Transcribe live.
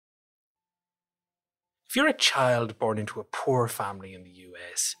If you're a child born into a poor family in the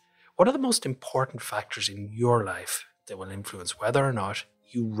US, what are the most important factors in your life that will influence whether or not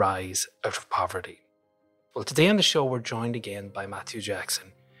you rise out of poverty? Well, today on the show, we're joined again by Matthew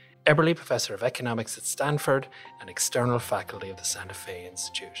Jackson, Eberly Professor of Economics at Stanford and external faculty of the Santa Fe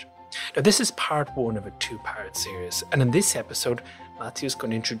Institute. Now, this is part one of a two-part series, and in this episode, Matthew's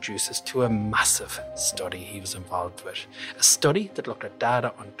going to introduce us to a massive study he was involved with. A study that looked at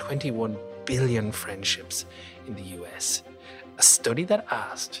data on 21 billion friendships in the US. A study that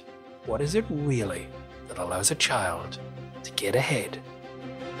asked, what is it really that allows a child to get ahead?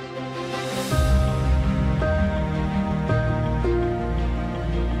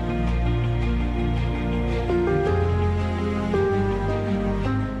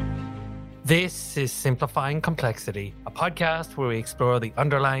 This is Simplifying Complexity, a podcast where we explore the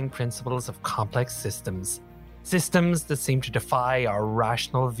underlying principles of complex systems. Systems that seem to defy our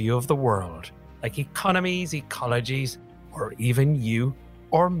rational view of the world, like economies, ecologies, or even you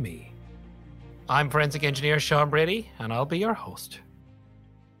or me. I'm forensic engineer Sean Brady, and I'll be your host.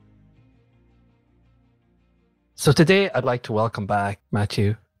 So today I'd like to welcome back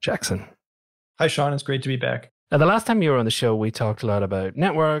Matthew Jackson. Hi, Sean. It's great to be back. Now, the last time you were on the show, we talked a lot about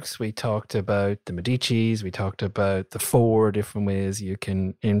networks. We talked about the Medicis. We talked about the 4 different ways you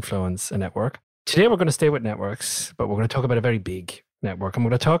can influence a network. Today, we're going to stay with networks, but we're going to talk about a very big network. I'm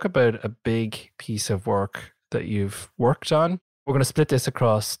going to talk about a big piece of work that you've worked on. We're going to split this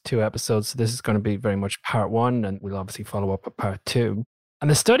across 2 episodes. So this is going to be very much part 1, and we'll obviously follow up with part 2. And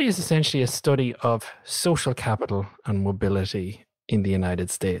the study is essentially a study of social capital and mobility in the United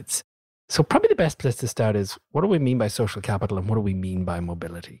States. So probably the best place to start is, what do we mean by social capital and what do we mean by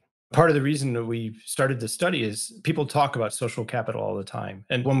mobility? Part of the reason that we started this study is people talk about social capital all the time.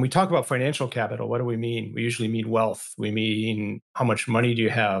 And when we talk about financial capital, what do we mean? We usually mean wealth. We mean how much money do you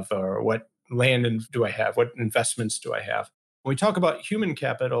have, or what land do I have? What investments do I have? When we talk about human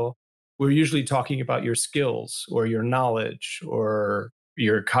capital, we're usually talking about your skills or your knowledge or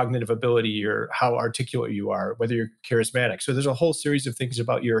your cognitive ability or how articulate you are, whether you're charismatic. So there's a whole series of things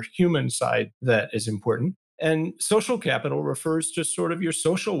about your human side that is important. And social capital refers to sort of your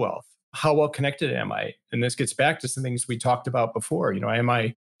social wealth. How well connected am I? And this gets back to some things we talked about before. Am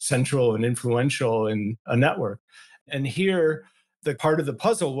I central and influential in a network? And here, the part of the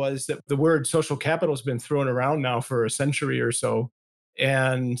puzzle was that the word social capital has been thrown around now for a century or so.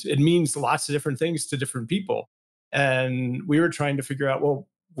 And it means lots of different things to different people. And we were trying to figure out, well,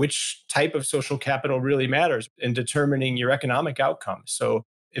 which type of social capital really matters in determining your economic outcomes. So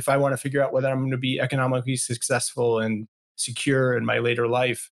if I want to figure out whether I'm going to be economically successful and secure in my later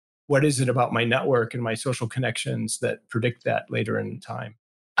life, what is it about my network and my social connections that predict that later in time?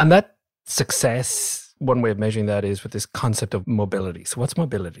 And that success, one way of measuring that is with this concept of mobility. So what's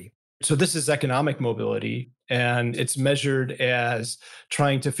mobility? So this is economic mobility, and it's measured as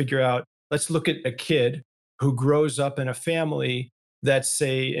trying to figure out, let's look at a kid who grows up in a family that's,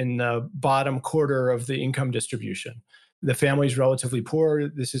 say, in the bottom quarter of the income distribution. The family's relatively poor.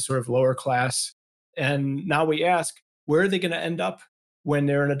 This is sort of lower class. And now we ask, where are they going to end up when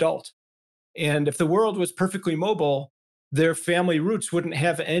they're an adult? And if the world was perfectly mobile, their family roots wouldn't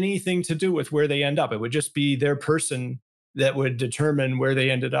have anything to do with where they end up. It would just be their person that would determine where they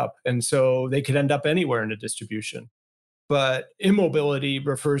ended up. And so they could end up anywhere in a distribution. But immobility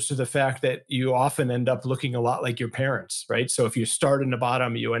refers to the fact that you often end up looking a lot like your parents, right? So if you start in the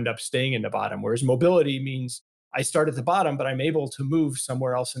bottom, you end up staying in the bottom. Whereas mobility means I start at the bottom, but I'm able to move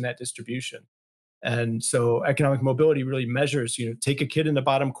somewhere else in that distribution. And so economic mobility really measures, take a kid in the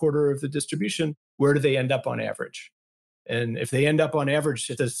bottom quarter of the distribution, where do they end up on average? And if they end up on average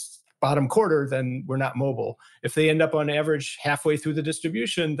at this bottom quarter, then we're not mobile. If they end up on average halfway through the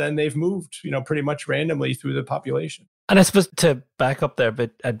distribution, then they've moved, pretty much randomly through the population. And I suppose to back up there,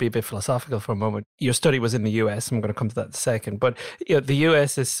 but I'd be a bit philosophical for a moment. Your study was in the US. I'm going to come to that in a second. But the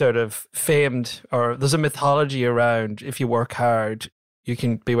US is sort of famed, or there's a mythology around, if you work hard, you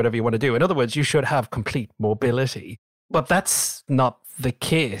can be whatever you want to do. In other words, you should have complete mobility. But that's not the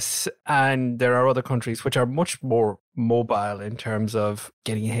case. And there are other countries which are much more mobile in terms of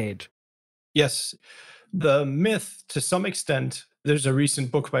getting ahead. Yes. The myth, to some extent, there's a recent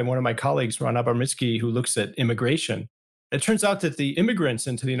book by one of my colleagues, Ron Abramitski, who looks at immigration. It turns out that the immigrants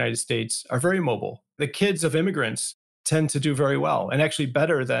into the United States are very mobile. The kids of immigrants tend to do very well, and actually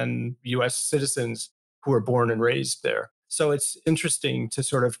better than US citizens who are born and raised there. So it's interesting to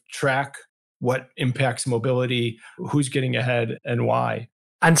sort of track what impacts mobility, who's getting ahead, and why.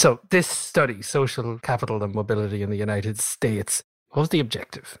 And so this study, Social Capital and Mobility in the United States, what was the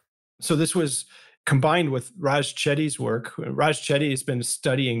objective? So this was combined with Raj Chetty's work. Raj Chetty has been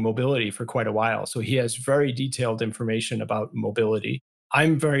studying mobility for quite a while, so he has very detailed information about mobility.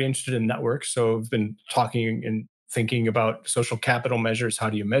 I'm very interested in networks, so I've been talking and thinking about social capital measures. How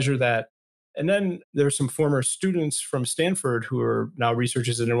do you measure that? And then there's some former students from Stanford who are now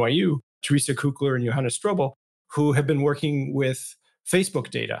researchers at NYU, Teresa Kukler and Johannes Strobel, who have been working with Facebook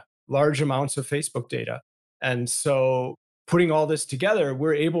data, large amounts of Facebook data. And so putting all this together,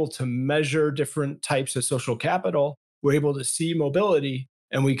 we're able to measure different types of social capital. We're able to see mobility,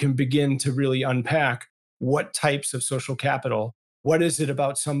 and we can begin to really unpack what types of social capital, what is it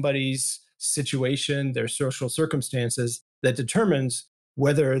about somebody's situation, their social circumstances that determines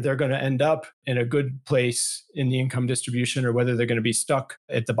whether they're going to end up in a good place in the income distribution or whether they're going to be stuck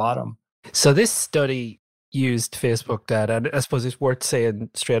at the bottom. So this study used Facebook data, and I suppose it's worth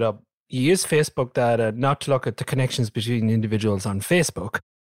saying straight up, you use Facebook data not to look at the connections between individuals on Facebook,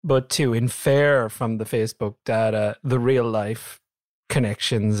 but to infer from the Facebook data the real life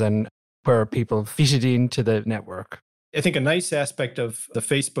connections and where people fitted into the network. I think a nice aspect of the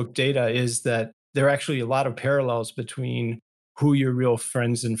Facebook data is that there are actually a lot of parallels between who your real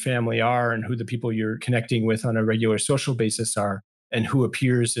friends and family are and who the people you're connecting with on a regular social basis are, and who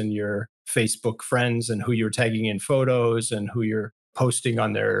appears in your Facebook friends and who you're tagging in photos and who you're posting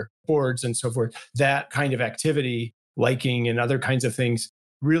on their boards and so forth. That kind of activity, liking and other kinds of things,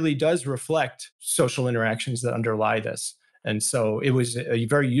 really does reflect social interactions that underlie this. And so it was a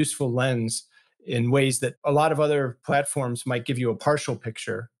very useful lens in ways that a lot of other platforms might give you a partial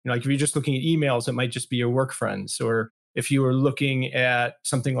picture. Like if you're just looking at emails, it might just be your work friends. Or if you were looking at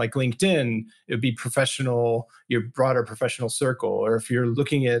something like LinkedIn, it would be professional, your broader professional circle. Or if you're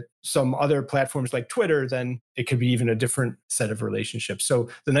looking at some other platforms like Twitter, then it could be even a different set of relationships. So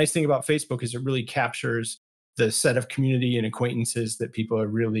the nice thing about Facebook is it really captures the set of community and acquaintances that people are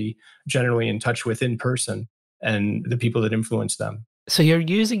really generally in touch with in person and the people that influence them. So you're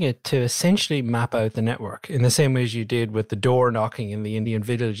using it to essentially map out the network in the same way as you did with the door knocking in the Indian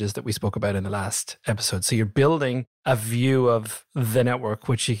villages that we spoke about in the last episode. So you're building a view of the network,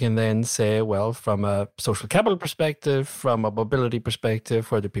 which you can then say, well, from a social capital perspective, from a mobility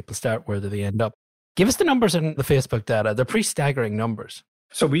perspective, where do people start, where do they end up? Give us the numbers in the Facebook data. They're pretty staggering numbers.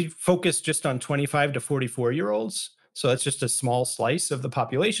 So we focus just on 25 to 44-year-olds. So that's just a small slice of the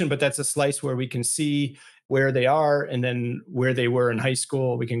population, but that's a slice where we can see where they are and then where they were in high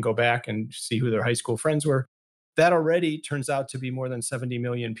school. We can go back and see who their high school friends were. That already turns out to be more than 70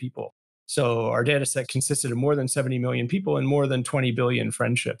 million people. So our data set consisted of more than 70 million people and more than 20 billion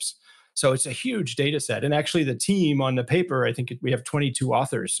friendships. So it's a huge data set. And actually the team on the paper, I think we have 22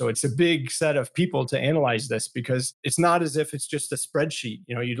 authors. So it's a big set of people to analyze this because it's not as if it's just a spreadsheet.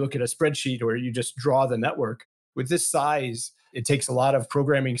 You look at a spreadsheet or you just draw the network. With this size, it takes a lot of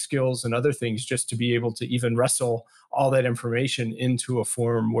programming skills and other things just to be able to even wrestle all that information into a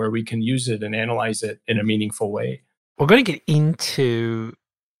form where we can use it and analyze it in a meaningful way. We're going to get into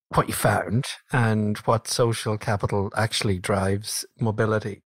what you found and what social capital actually drives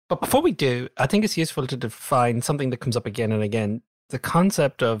mobility. But before we do, I think it's useful to define something that comes up again and again, the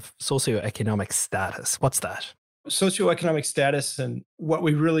concept of socioeconomic status. What's that? Socioeconomic status, and what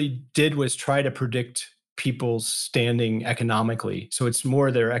we really did was try to predict people's standing economically. So it's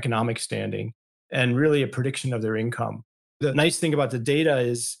more their economic standing and really a prediction of their income. The nice thing about the data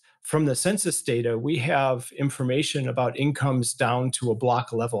is from the census data, we have information about incomes down to a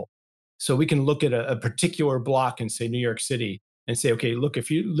block level. So we can look at a particular block in, say, New York City and say, okay, look, if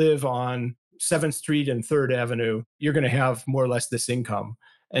you live on 7th Street and 3rd Avenue, you're going to have more or less this income.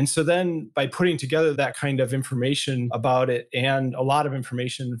 And so then by putting together that kind of information about it and a lot of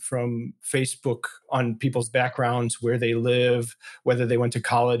information from Facebook on people's backgrounds, where they live, whether they went to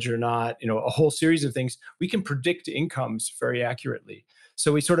college or not, a whole series of things, we can predict incomes very accurately.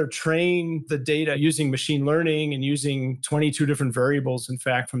 So we sort of train the data using machine learning and using 22 different variables, in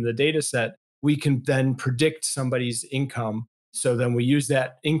fact, from the data set. We can then predict somebody's income. So then we use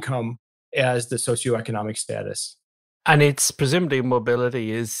that income as the socioeconomic status. And it's presumably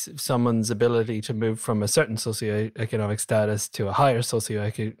mobility is someone's ability to move from a certain socioeconomic status to a higher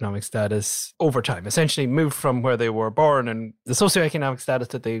socioeconomic status over time, essentially move from where they were born and the socioeconomic status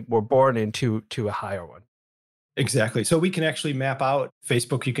that they were born into to a higher one. Exactly. So we can actually map out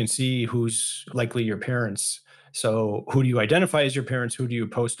Facebook. You can see who's likely your parents. So who do you identify as your parents? Who do you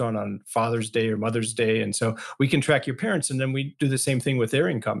post on Father's Day or Mother's Day? And so we can track your parents, and then we do the same thing with their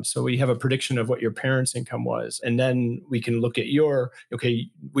income. So we have a prediction of what your parents' income was. And then we can look at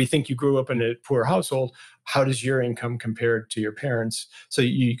we think you grew up in a poor household. How does your income compare to your parents? So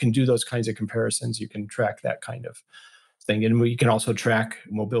you can do those kinds of comparisons. You can track that kind of thing. And we can also track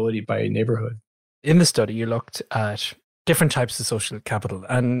mobility by neighborhood. In the study, you looked at different types of social capital.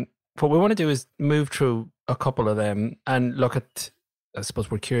 And what we want to do is move through a couple of them and look at, I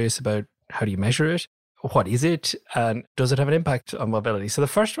suppose we're curious about how do you measure it? What is it? And does it have an impact on mobility? So the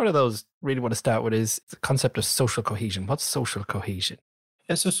first one of those really want to start with is the concept of social cohesion. What's social cohesion?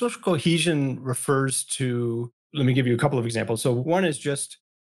 Yeah, so social cohesion refers to, let me give you a couple of examples. So one is just,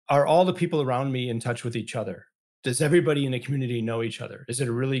 are all the people around me in touch with each other? Does everybody in the community know each other? Is it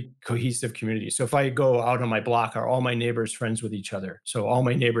a really cohesive community? So if I go out on my block, are all my neighbors friends with each other? So all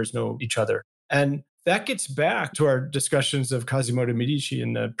my neighbors know each other. And that gets back to our discussions of Quasimodo Medici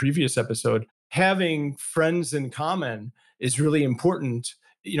in the previous episode. Having friends in common is really important.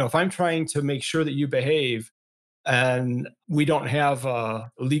 If I'm trying to make sure that you behave and we don't have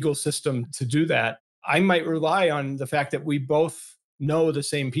a legal system to do that, I might rely on the fact that we both know the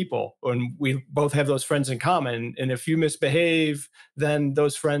same people and we both have those friends in common. And if you misbehave, then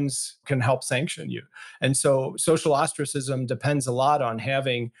those friends can help sanction you. And so social ostracism depends a lot on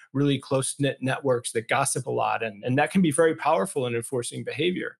having really close-knit networks that gossip a lot. And that can be very powerful in enforcing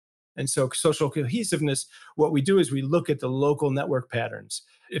behavior. And so social cohesiveness, what we do is we look at the local network patterns.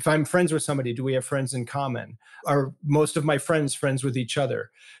 If I'm friends with somebody, do we have friends in common? Are most of my friends friends with each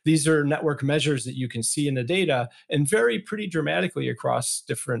other? These are network measures that you can see in the data and vary pretty dramatically across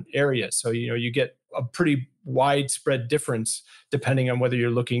different areas. So, you get a pretty widespread difference depending on whether you're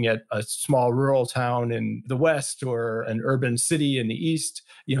looking at a small rural town in the West or an urban city in the East.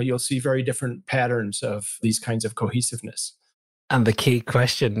 You'll see very different patterns of these kinds of cohesiveness. And the key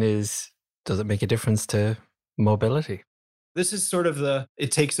question is, does it make a difference to mobility? This is sort of the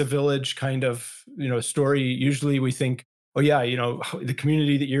it takes a village kind of, story. Usually we think, oh yeah, the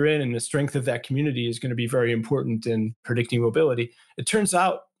community that you're in and the strength of that community is going to be very important in predicting mobility. It turns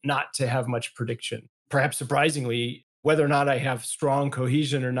out not to have much prediction. Perhaps surprisingly, whether or not I have strong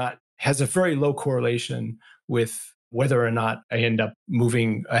cohesion or not has a very low correlation with whether or not I end up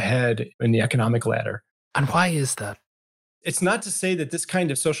moving ahead in the economic ladder. And why is that? It's not to say that this kind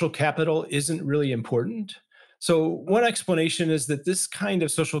of social capital isn't really important. So one explanation is that this kind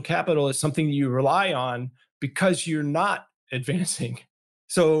of social capital is something that you rely on because you're not advancing.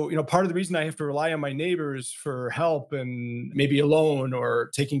 So, part of the reason I have to rely on my neighbors for help and maybe a loan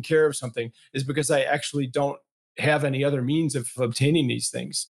or taking care of something is because I actually don't have any other means of obtaining these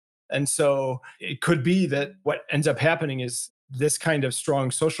things. And so it could be that what ends up happening is this kind of strong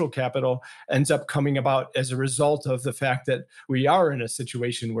social capital ends up coming about as a result of the fact that we are in a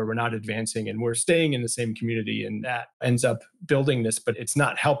situation where we're not advancing and we're staying in the same community, and that ends up building this, but it's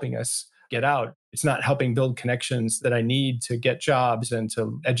not helping us get out. It's not helping build connections that I need to get jobs and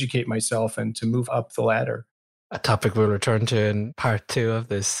to educate myself and to move up the ladder. A topic we'll return to in part 2 of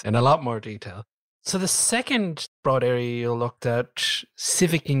this in a lot more detail. So the second broad area you looked at,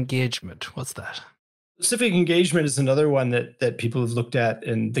 civic engagement. What's that? Civic engagement is another one that people have looked at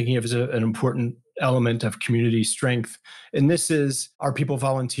and thinking of as an important element of community strength. And this is, are people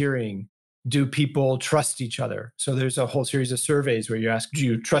volunteering? Do people trust each other? So there's a whole series of surveys where you ask, do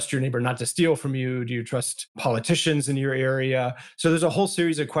you trust your neighbor not to steal from you? Do you trust politicians in your area? So there's a whole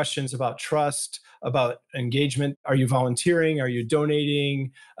series of questions about trust, about engagement. Are you volunteering? Are you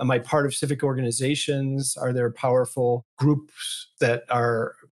donating? Am I part of civic organizations? Are there powerful groups that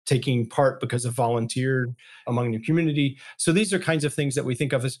are taking part because of volunteer among the community? So these are kinds of things that we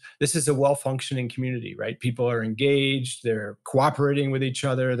think of as, this is a well-functioning community, right? People are engaged, they're cooperating with each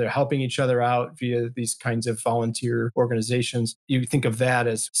other, they're helping each other out via these kinds of volunteer organizations. You think of that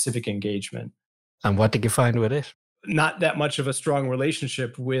as civic engagement. And what did you find with it? Not that much of a strong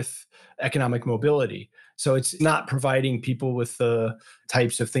relationship with economic mobility. So it's not providing people with the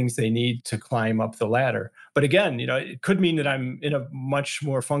types of things they need to climb up the ladder. But again, it could mean that I'm in a much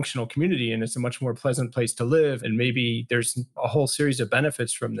more functional community and it's a much more pleasant place to live. And maybe there's a whole series of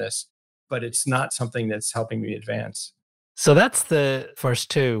benefits from this, but it's not something that's helping me advance. So that's the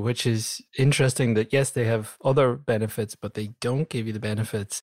first two, which is interesting that yes, they have other benefits, but they don't give you the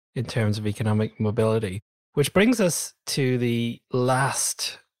benefits in terms of economic mobility. Which brings us to the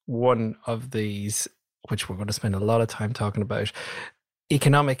last one of these, which we're going to spend a lot of time talking about,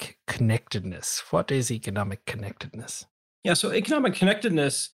 economic connectedness. What is economic connectedness? Yeah, so economic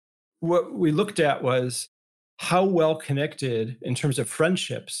connectedness, what we looked at was how well connected in terms of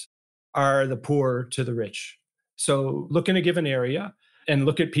friendships are the poor to the rich. So look in a given area and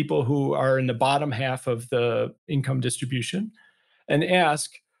look at people who are in the bottom half of the income distribution and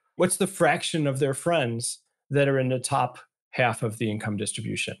ask, what's the fraction of their friends that are in the top half of the income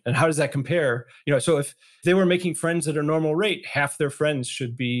distribution? And how does that compare? So if they were making friends at a normal rate, half their friends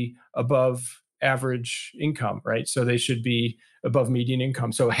should be above average income, right? So they should be above median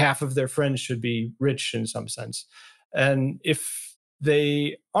income. So half of their friends should be rich in some sense. And if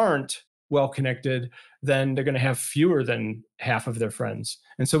they aren't well connected, then they're going to have fewer than half of their friends.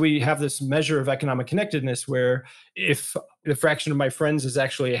 And so we have this measure of economic connectedness where if the fraction of my friends is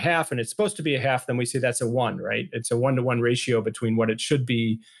actually a half and it's supposed to be a half, then we say that's a 1, right? It's a 1-to-1 ratio between what it should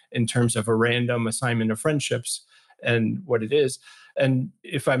be in terms of a random assignment of friendships and what it is. And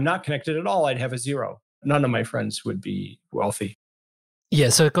if I'm not connected at all, I'd have a 0. None of my friends would be wealthy. Yeah,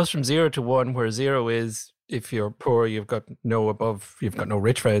 so it goes from 0 to 1, where 0 is if you're poor, you've got no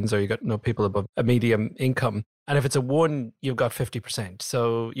rich friends, or you've got no people above a medium income. And if it's a 1, you've got 50%.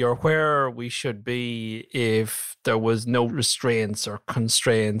 So you're where we should be if there was no restraints or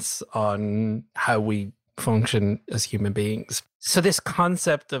constraints on how we function as human beings. So this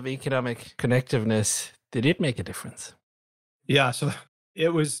concept of economic connectiveness, did it make a difference? Yeah, so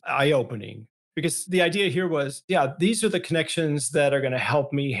it was eye-opening. Because the idea here was, these are the connections that are going to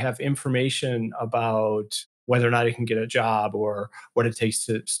help me have information about whether or not I can get a job or what it takes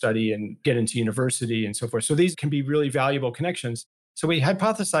to study and get into university and so forth. So these can be really valuable connections. So we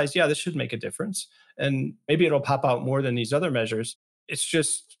hypothesized, this should make a difference. And maybe it'll pop out more than these other measures. It's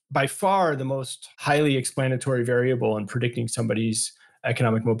just by far the most highly explanatory variable in predicting somebody's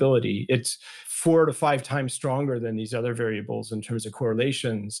economic mobility. It's 4 to 5 times stronger than these other variables in terms of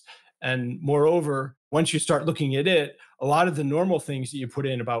correlations. And moreover, once you start looking at it, a lot of the normal things that you put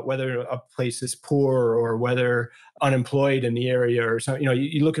in about whether a place is poor or whether unemployed in the area or something,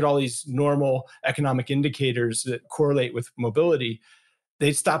 you look at all these normal economic indicators that correlate with mobility,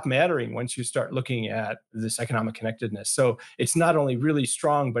 they stop mattering once you start looking at this economic connectedness. So it's not only really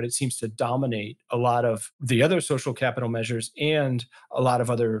strong, but it seems to dominate a lot of the other social capital measures and a lot of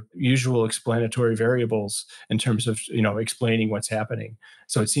other usual explanatory variables in terms of, explaining what's happening.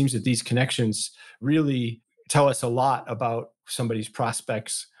 So it seems that these connections really tell us a lot about somebody's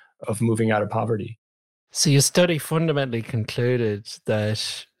prospects of moving out of poverty. So your study fundamentally concluded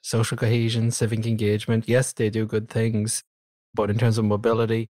that social cohesion, civic engagement, yes, they do good things, but in terms of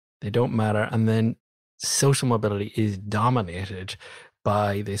mobility, they don't matter. And then social mobility is dominated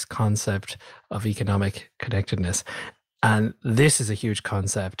by this concept of economic connectedness. And this is a huge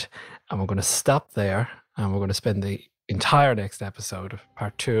concept. And we're going to stop there. And we're going to spend the entire next episode,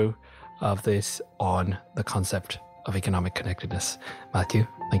 part 2 of this, on the concept of economic connectedness. Matthew,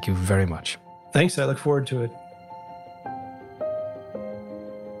 thank you very much. Thanks. I look forward to it.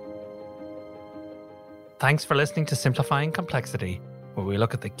 Thanks for listening to Simplifying Complexity, where we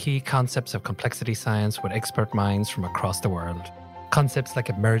look at the key concepts of complexity science with expert minds from across the world. Concepts like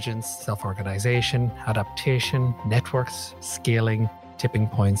emergence, self-organization, adaptation, networks, scaling, tipping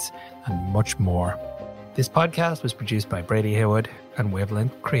points, and much more. This podcast was produced by Brady Haywood and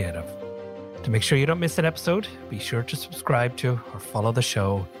Wavelength Creative. To make sure you don't miss an episode, be sure to subscribe to or follow the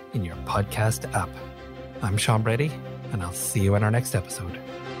show in your podcast app. I'm Sean Brady, and I'll see you in our next episode.